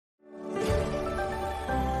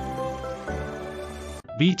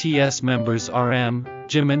BTS members RM,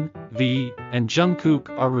 Jimin, V, and Jungkook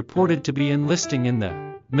are reported to be enlisting in the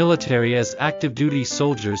military as active duty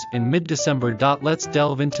soldiers in mid-December. Let's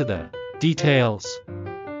delve into the details.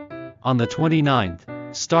 On the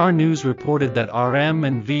 29th, Star News reported that RM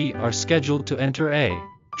and V are scheduled to enter a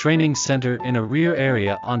training center in a rear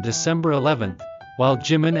area on December 11th, while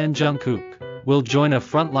Jimin and Jungkook will join a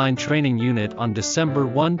frontline training unit on December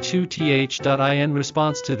 1-2th. In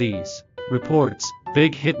response to these reports,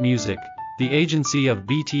 Big Hit Music, the agency of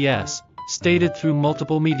BTS, stated through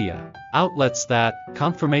multiple media outlets that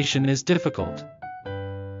confirmation is difficult.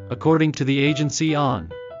 According to the agency,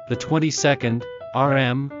 on the 22nd,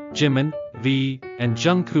 RM, Jimin, V, and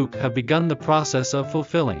Jungkook have begun the process of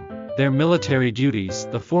fulfilling their military duties.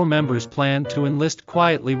 The four members plan to enlist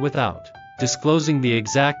quietly without disclosing the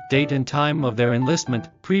exact date and time of their enlistment.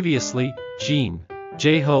 Previously, Jimin,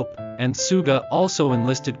 J-Hope, and Suga also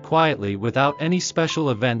enlisted quietly without any special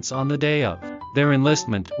events on the day of their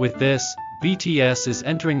enlistment. With this, BTS is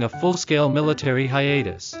entering a full-scale military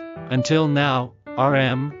hiatus. Until now,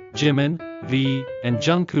 RM, Jimin, V, and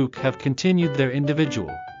Jungkook have continued their individual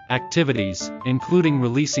activities, including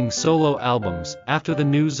releasing solo albums. After the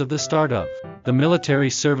news of the start of the military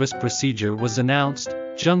service procedure was announced,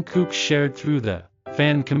 Jungkook shared through the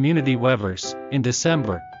fan community Weverse, "In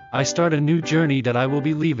December, I start a new journey that I will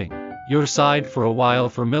be leaving your side for a while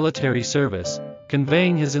for military service,"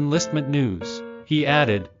 conveying his enlistment news. He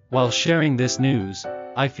added, "While sharing this news,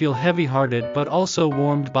 I feel heavy-hearted but also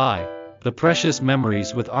warmed by the precious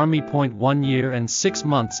memories with Army. 1 year and 6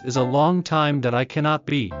 months is a long time that I cannot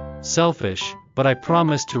be selfish, but I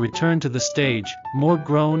promise to return to the stage, more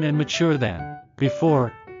grown and mature than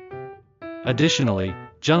before." Additionally,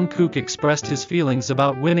 Jungkook expressed his feelings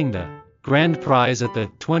about winning the grand prize at the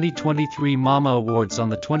 2023 Mama Awards on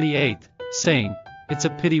the 28th, saying, "It's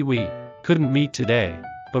a pity we couldn't meet today,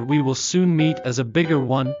 but we will soon meet as a bigger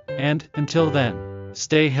one, and, until then,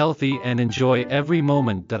 stay healthy and enjoy every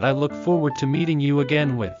moment that I look forward to meeting you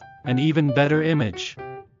again with an even better image."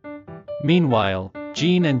 Meanwhile,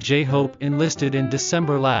 Jimin and J-Hope enlisted in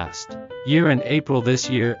December last year and April this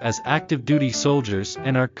year as active duty soldiers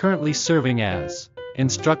and are currently serving as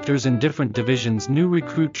instructors in different divisions' new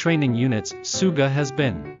recruit training units. Suga has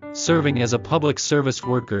been serving as a public service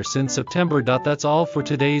worker since September. That's all for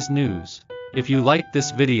today's news. If you liked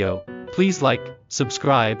this video, please like,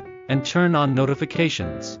 subscribe, and turn on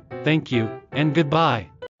notifications. Thank you, and goodbye.